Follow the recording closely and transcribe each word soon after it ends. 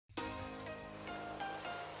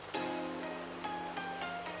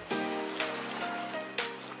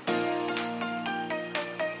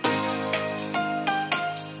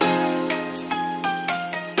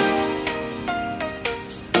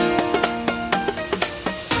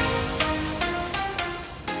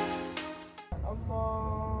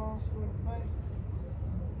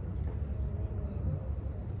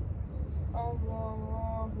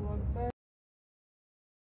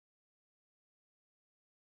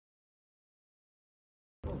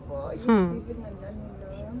Say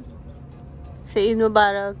Eid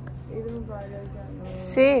Mubarak. Eid Mubarak.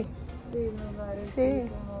 Say. Eid Mubarak. Say.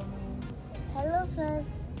 Hello friends,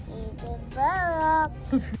 Eid Mubarak.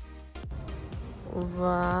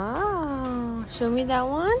 Wow. Show me that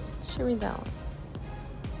one. Show me that one.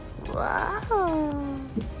 Wow.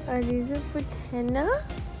 Are these a put henna?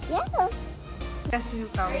 Yes. Yes, you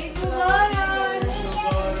come. Eid Mubarak.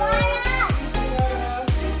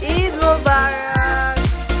 Eid Mubarak.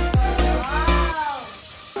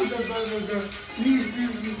 Please.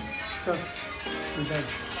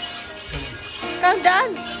 Come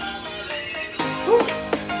dance.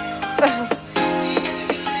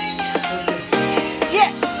 Yeah.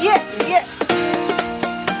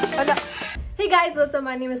 Hey guys, what's up?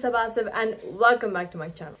 My name is Sabasib and welcome back to my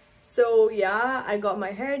channel. So yeah, I got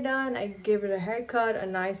my hair done. I gave it a haircut, a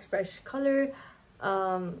nice fresh color.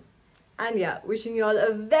 And yeah, wishing you all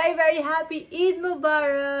a very happy Eid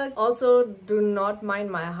Mubarak. Also, do not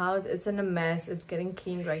mind my house. It's in a mess. It's getting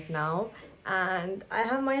cleaned right now. And I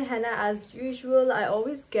have my henna as usual. I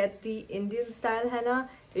always get the Indian style henna.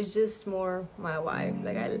 It's just more my vibe.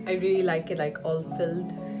 Like I really like it like all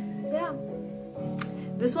filled. So yeah.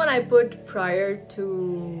 This one I put prior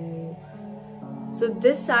to... So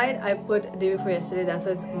this side I put day before yesterday. That's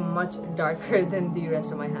why it's much darker than the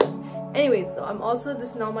rest of my hands. Anyways, so I'm also, this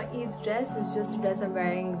is not my Eid dress. It's just a dress I'm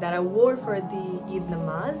wearing that I wore for the Eid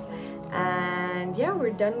namaz. And yeah, we're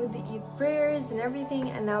done with the Eid prayers and everything.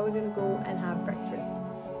 And now we're gonna go and have breakfast.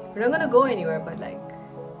 We're not gonna go anywhere, but like,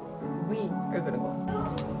 we are gonna go.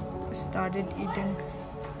 We started eating.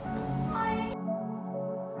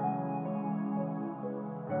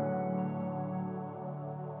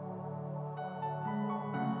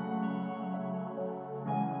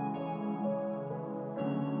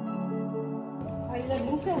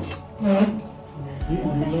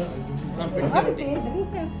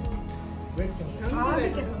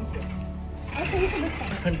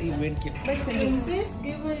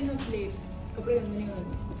 Give her in a plate.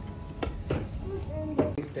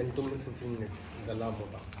 10 to 15 minutes. गला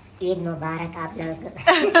मोटा. Eid Mubarak आप लोग.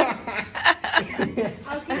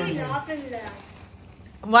 How can we laugh in that?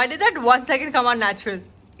 Why did that 1 second come out natural?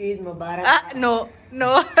 Eid Mubarak. No.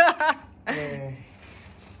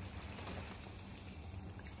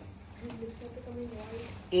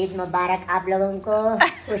 Eid मुबारक आप लोगों को.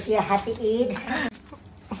 खुशी happy Eid.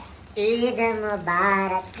 Eid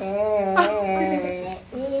मुबारक.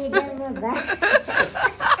 ईद मुबारक.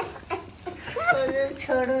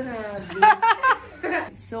 छोड़ो ना.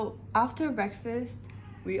 So after breakfast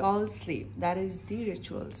we all sleep. That is the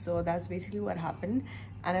ritual. So that's basically what happened.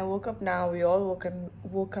 And I woke up now. We all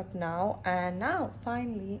woke up now. And now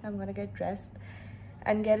finally I'm gonna get dressed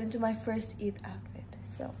and get into my first Eid outfit.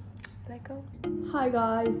 So let go. Hi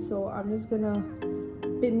guys, so I'm just gonna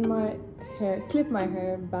clip my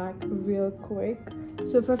hair back real quick.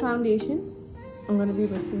 So for foundation, I'm gonna be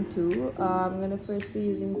mixing two. I'm gonna first be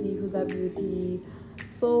using the Huda Beauty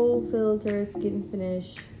Faux Filter Skin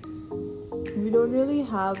Finish. We don't really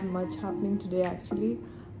have much happening today actually.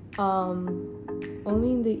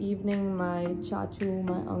 Only in the evening my chachu,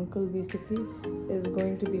 my uncle basically, is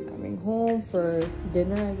going to be coming home for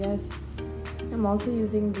dinner, I guess. I'm also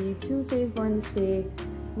using the Too Faced Born This Way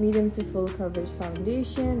medium to full coverage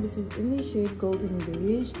foundation. This is in the shade Golden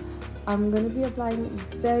Beige. I'm gonna be applying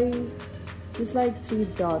just like 3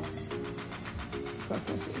 dots across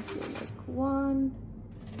my face here, like 1,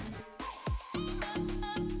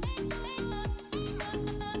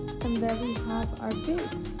 and there we have our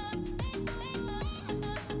base.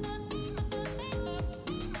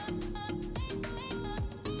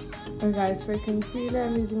 Alright guys, for concealer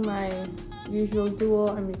I'm using my usual duo.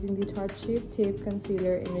 I'm using the Tarte Shape Tape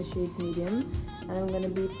Concealer in the shade Medium, and I'm going to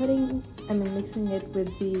be mixing it with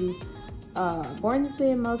the Born This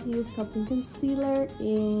Way Multi-Use Sculpting Concealer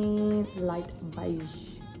in light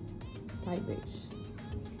beige.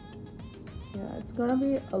 Yeah, it's gonna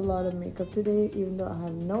be a lot of makeup today, even though I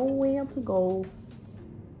have nowhere to go.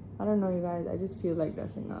 I don't know you guys, I just feel like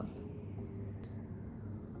dressing up.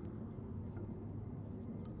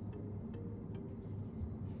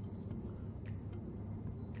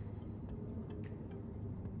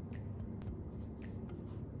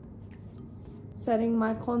 Setting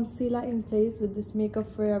my concealer in place with this Makeup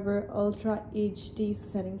Forever Ultra HD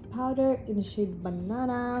Setting Powder in the shade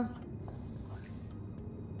Banana.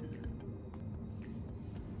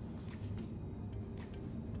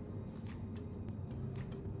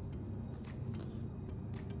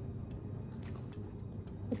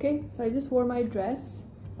 Okay, so I just wore my dress.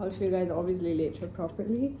 I'll show you guys obviously later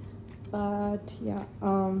properly. But yeah,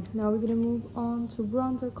 now we're gonna move on to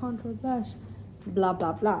bronzer, contour, blush. blah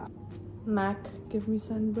blah blah. MAC Give Me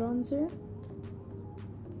Sun Bronzer.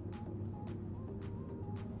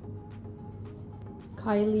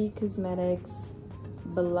 Kylie Cosmetics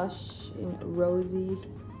Blush in Rosy,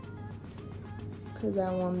 because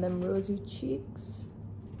I want them rosy cheeks.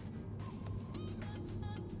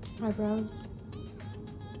 Eyebrows.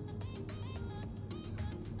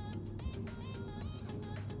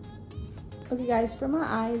 Okay guys, for my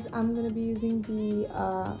eyes I'm gonna be using the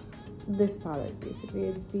this palette. Basically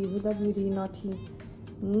it's the Huda Beauty Naughty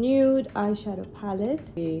Nude eyeshadow palette,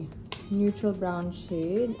 a neutral brown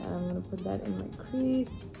shade, and I'm gonna put that in my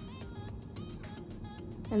crease.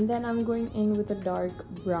 And then I'm going in with a dark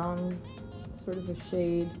brown sort of a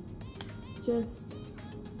shade. Just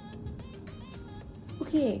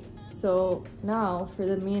okay. So now for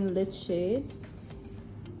the main lid shade,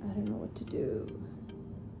 I don't know what to do.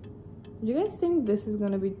 Do you guys think this is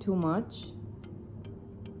gonna be too much?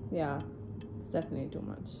 Yeah, it's definitely too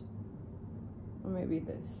much. Or maybe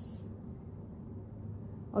this.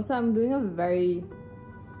 Also, I'm doing a very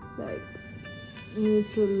like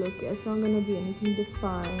neutral look. It's not gonna be anything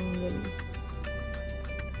defined. And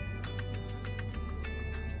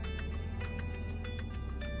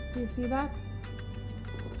do you see that?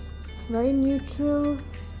 Very neutral,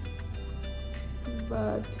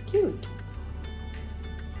 but cute.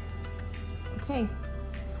 Okay.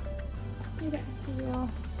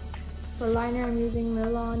 For liner, I'm using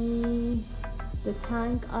Milani the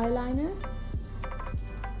Tank eyeliner.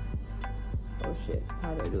 Oh shit,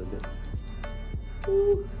 how do I do this?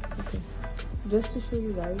 Ooh. Okay, just to show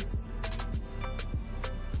you guys.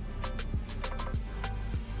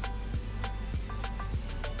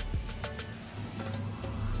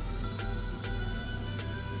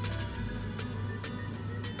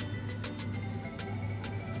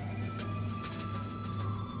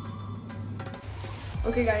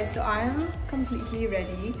 Okay guys, so I'm completely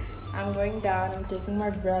ready. I'm going down. I'm taking my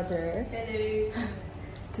brother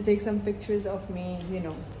to take some pictures of me, you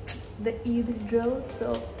know, the Eid drill.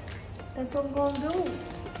 So that's what I'm gonna do.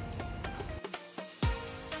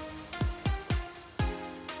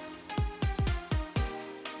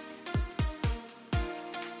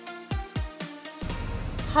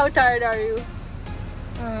 How tired are you?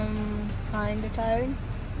 Kinda tired.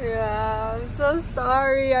 Yeah, I'm so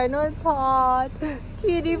sorry. I know it's hot.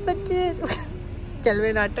 Cutie potato.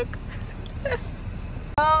 Chalwe natak.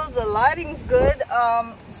 Well, the lighting's good.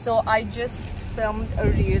 So I just filmed a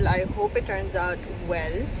reel. I hope it turns out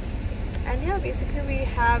well. And yeah, basically we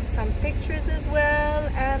have some pictures as well.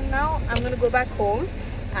 And now I'm gonna go back home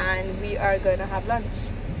and we are gonna have lunch.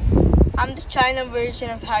 I'm the China version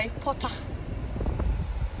of Harry Potter.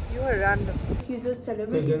 You are random. You just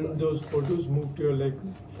And then those photos move to your like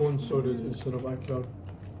phone storage instead of iCloud.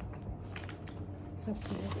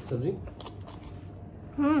 Sabzi?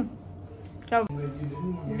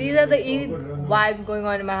 These are the Eid vibes going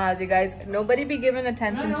on in my house, you guys. Nobody be giving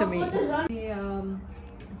attention to me.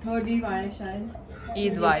 Third week आया शायद.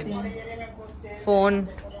 Eid vibes. Phone.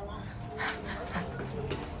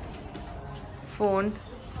 Phone.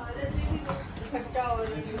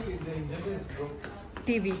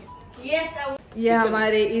 TV. Yes, ये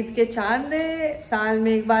हमारे ईद के चांद है. साल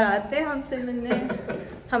में एक बार आते हैं हमसे मिलने.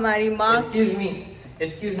 हमारी माँ.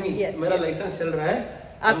 Excuse me. Yes, मेरा yes. लाइसेंस चल रहा है.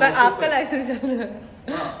 आपका लाइसेंस चल रहा है.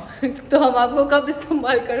 तो हम आपको कब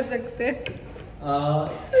इस्तेमाल कर सकते हैं?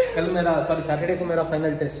 कल मेरा सैटरडे को मेरा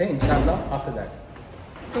फाइनल टेस्ट है इंशाल्लाह. आफ्टर दैट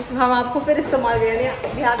तो हम आपको फिर इस्तेमाल करेंगे.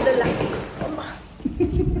 We have the license.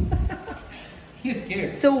 He's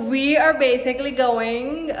scared. So we are basically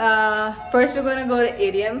going, first we're going to go to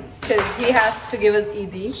ADM because he has to give us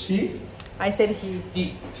ED. She? I said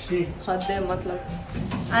he. She.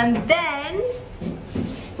 And then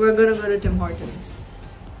we're going to go to Tim Hortons.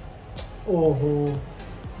 Oh.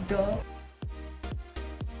 Duh.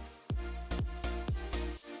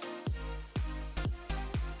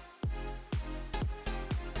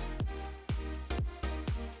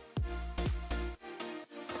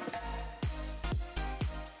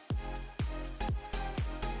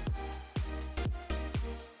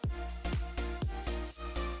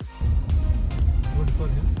 Good for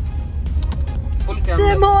him. Full Tim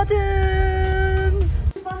camera. Hortons!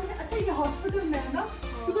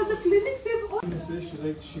 because the clinic says all.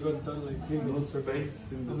 She got done like clean the whole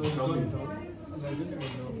surface in the shopping. And I didn't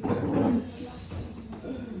even know.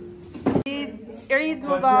 Eid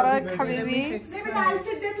Mubarak, Habibi.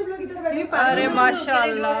 अरे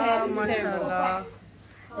माशाल्लाह माशाल्लाह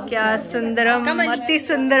क्या सुंदरम अति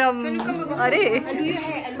सुंदरम. अरे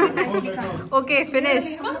okay finish.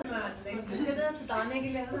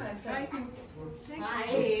 I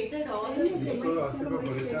hated all the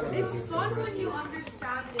It's fun when you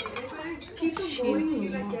understand it. Like when it keeps on going and you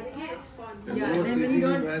like getting it, it's fun. Yeah, and then when you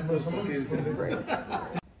don't.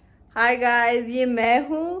 Hi guys, ये मैं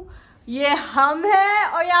हूँ, ये हम हैं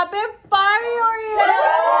और यहाँ पे party हो रही है.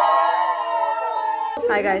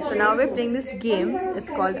 Hi guys, so now we're playing this game. It's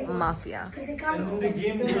called Mafia. And the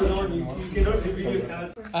game goes on. You cannot reveal your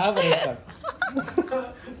character. I have a red card.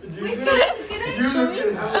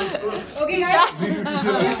 Okay guys,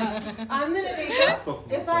 I'm the narrator.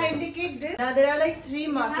 If I indicate this, now there are like 3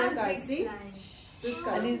 mafia cards. See? This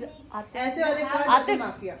card. ऐसे वाले cards are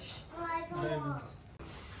mafia.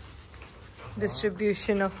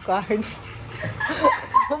 Distribution of cards.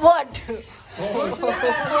 What?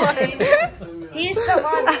 He's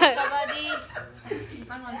Samadhi.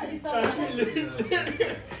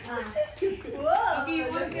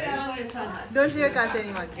 Don't show your cards to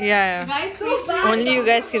anyone. Yeah. Guys, please back. Only you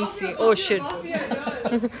guys can see. Oh shit.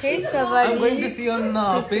 Hey, I'm Samadhi. going to see on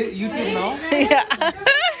YouTube now. Yeah.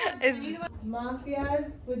 It's Mafias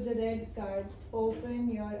with the red cards.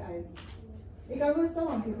 Open your eyes. एक अगर सब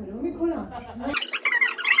आंखें खोलो, mummy खोला.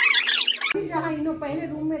 जहाँ इन्हों पहले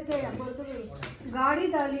room में थे, गाड़ी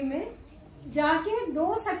डाली में जाके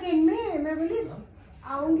 2 सेकंड में मैं बोली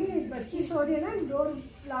आऊंगी, बच्ची सो रही है ना, डोर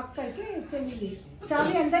लॉक करके चली गई.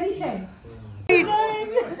 चाबी अंदर ही है.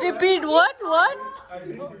 repeat what?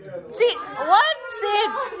 See what? Say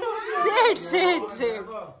it.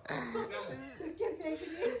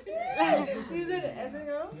 ऐसे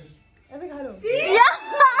करो, ऐसे खा लो. Yeah.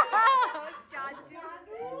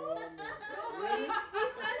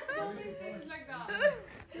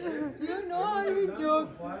 You know how you joke.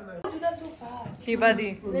 Do that so fast. Hibadi.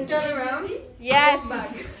 Then turn around. Yes.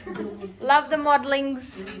 Love the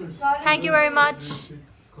modelings. Thank you very much.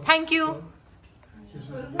 Thank you.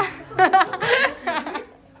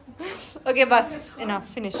 Okay, bus. Enough.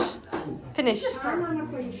 Finish.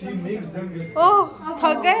 She makes them get. Oh,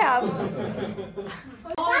 thak gaye aap.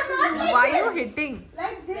 Why are you hitting?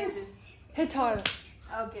 Like this. Hit her.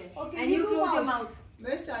 Okay. And you close your mouth.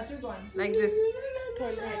 Where's Chachu gone? Like this.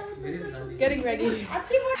 Getting ready.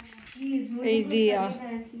 Idea.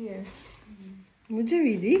 मुझे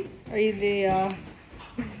भी दी. Idea.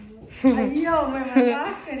 अयो मैं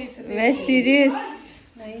मजाक करी से. मैं serious.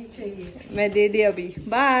 नहीं चाहिए. मैं दे दी अभी.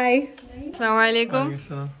 Bye. Assalamu alaikum.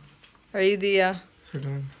 Idea.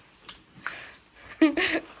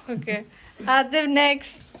 Okay. Atif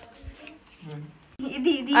next.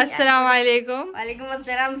 Assalamu alaikum. Walaikum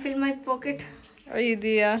assalam. Fill my pocket.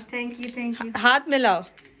 Idea. Thank you. हाथ मिलाओ.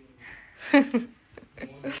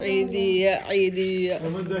 Idea.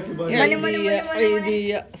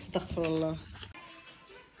 Astaghfirullah.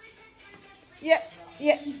 Yeah.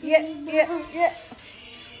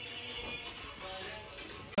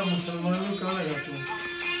 मुसलमानों का लगा तू.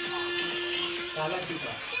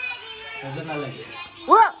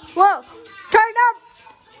 Whoa. Turn up.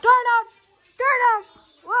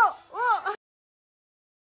 Whoa.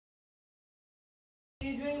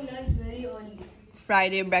 You're doing lunch very early.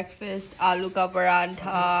 Friday breakfast, aloo ka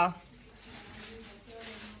parantha.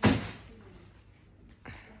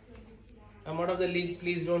 I'm out of the league.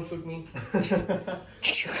 Please don't shoot me.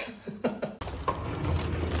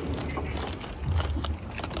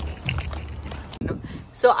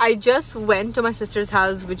 So I just went to my sister's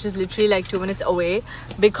house, which is literally like 2 minutes away,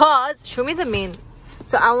 because show me the main.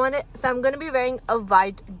 So I'm gonna be wearing a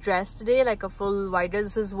white dress today, like a full white dress.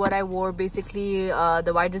 This is what I wore basically.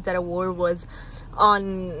 The white dress that I wore was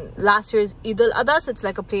on last year's Eid al-Adha, so it's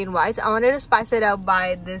like a plain white. So I wanted to spice it up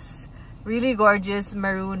by this really gorgeous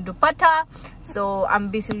maroon dupatta. So I'm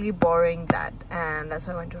basically borrowing that, and that's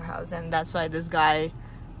why I went to her house, and that's why this guy.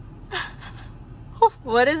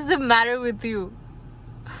 What is the matter with you?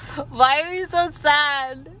 Why are you so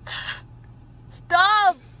sad?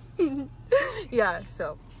 Stop. Yeah,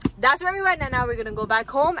 so that's where we went, and now we're gonna go back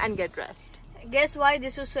home and get dressed. Guess why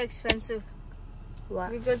this was so expensive? Why?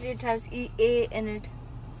 Because it has EA in it.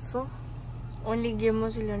 So Only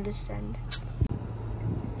gamers will understand.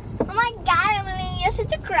 Oh my god, Emily, you're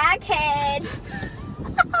such a crackhead.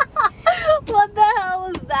 what the hell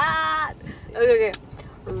was that? Okay.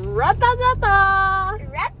 Ratatata.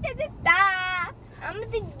 Rat-ta-ta-ta. I'm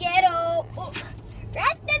in the ghetto. Oh.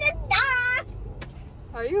 Rat-ta-ta-ta.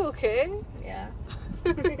 Are you okay? Yeah.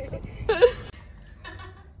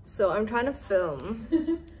 So I'm trying to film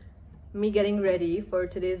me getting ready for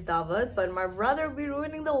today's dawat, but my brother will be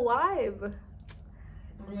ruining the vibe.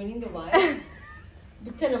 Ruining the vibe.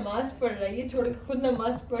 बच्चा नमाज पढ़ रहा है, ये छोड़ के खुद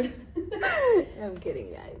नमाज पढ़. I'm kidding,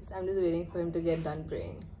 guys. I'm just waiting for him to get done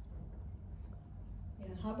praying.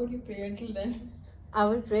 Yeah, how about you pray until then? I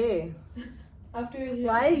will pray.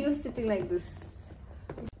 Why are you sitting like this?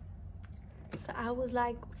 So I was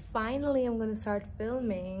like, finally I'm gonna start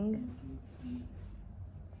filming.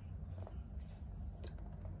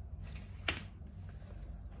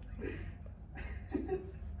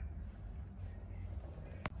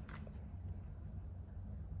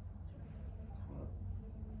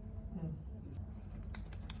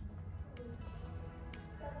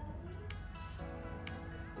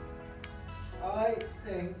 I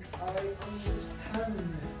think I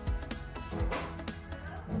understand.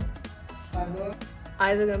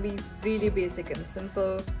 Eyes are gonna be really basic and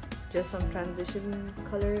simple. Just some transition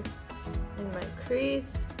color in my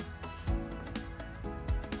crease.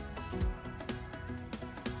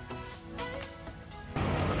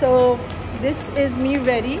 So this is me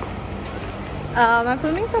ready. I'm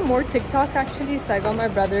filming some more TikToks actually, so I got my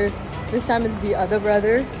brother. This time it's the other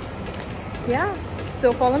brother. Yeah,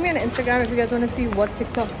 so follow me on Instagram if you guys want to see what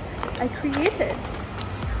TikToks I created.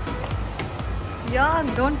 Yeah,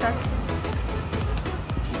 don't touch me.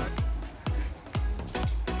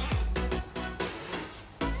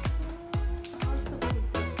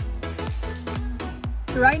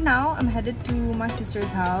 Right now I'm headed to my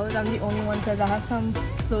sister's house. I'm the only one because I have some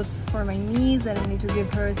clothes for my niece that I need to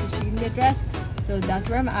give her so she can get dressed. So that's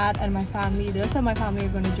where I'm at, and my family, the rest of my family are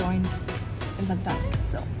going to join in some time.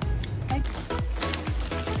 So bye.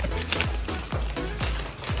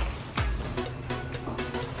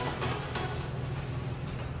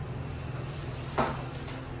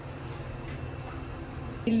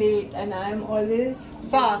 Late, and I'm always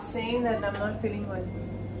fast saying that I'm not feeling well.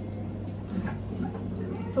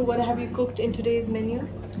 So what have you cooked in today's menu?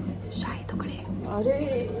 Shahi tukde.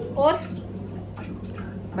 Or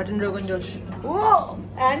mutton rogan josh. Whoa!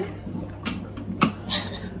 And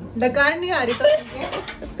डकार नहीं आ रही तो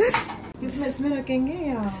इसमें इसमें रखेंगे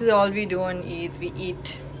या this is all we do on Eid. We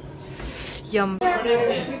eat. Yum.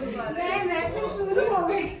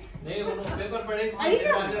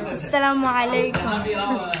 Assalamu alaikum.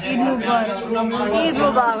 Eid Mubarak. Eid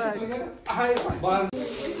Mubarak.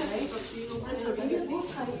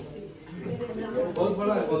 बहुत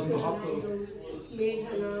बड़ा है बहुत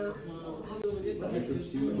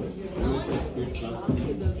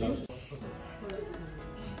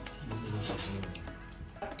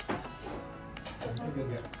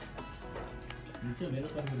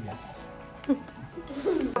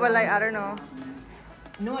But like, I don't know.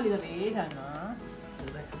 no a little bit no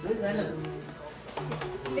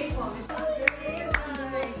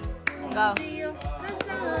Go.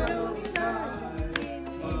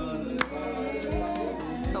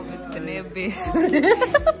 Some itne base.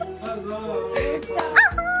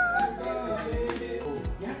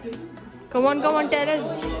 Come on, tell us.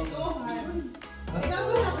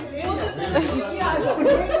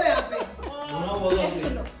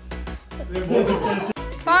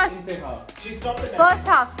 Fast. First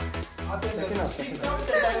half.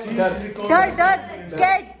 Dud.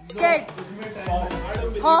 Scared.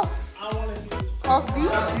 Half B.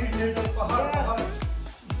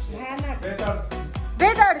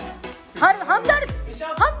 Bedard. Hamdard.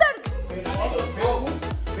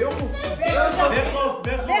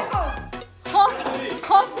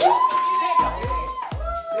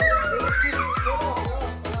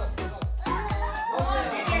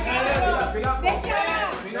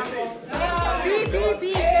 B.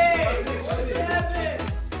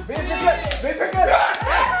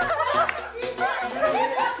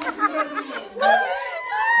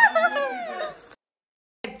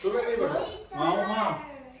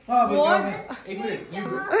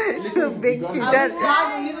 Big cheater.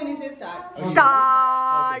 only when you say start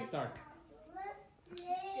Start.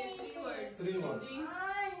 Three words.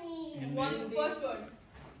 First word.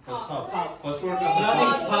 First word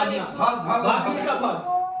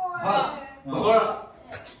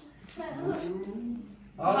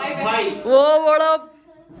वो बड़ा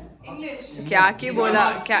English. क्या की बोला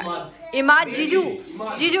क्या इमाद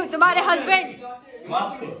जीजू तुम्हारे husband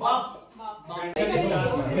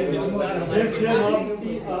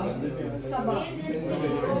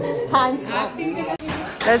Thanks, man.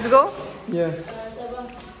 Let's go. Yeah.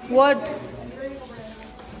 What?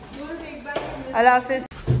 Allah Hafiz.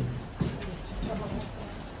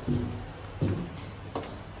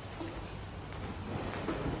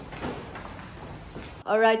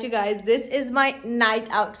 Alright you guys, this is my night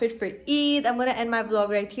outfit for Eid. I'm gonna end my vlog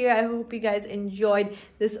right here. I hope you guys enjoyed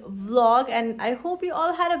this vlog and I hope you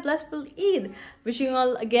all had a blissful Eid. Wishing you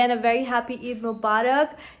all again a very happy Eid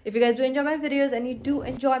Mubarak. If you guys do enjoy my videos and you do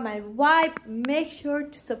enjoy my vibe, make sure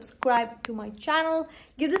to subscribe to my channel.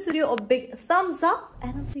 Give this video a big thumbs up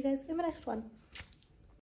and I'll see you guys in my next one.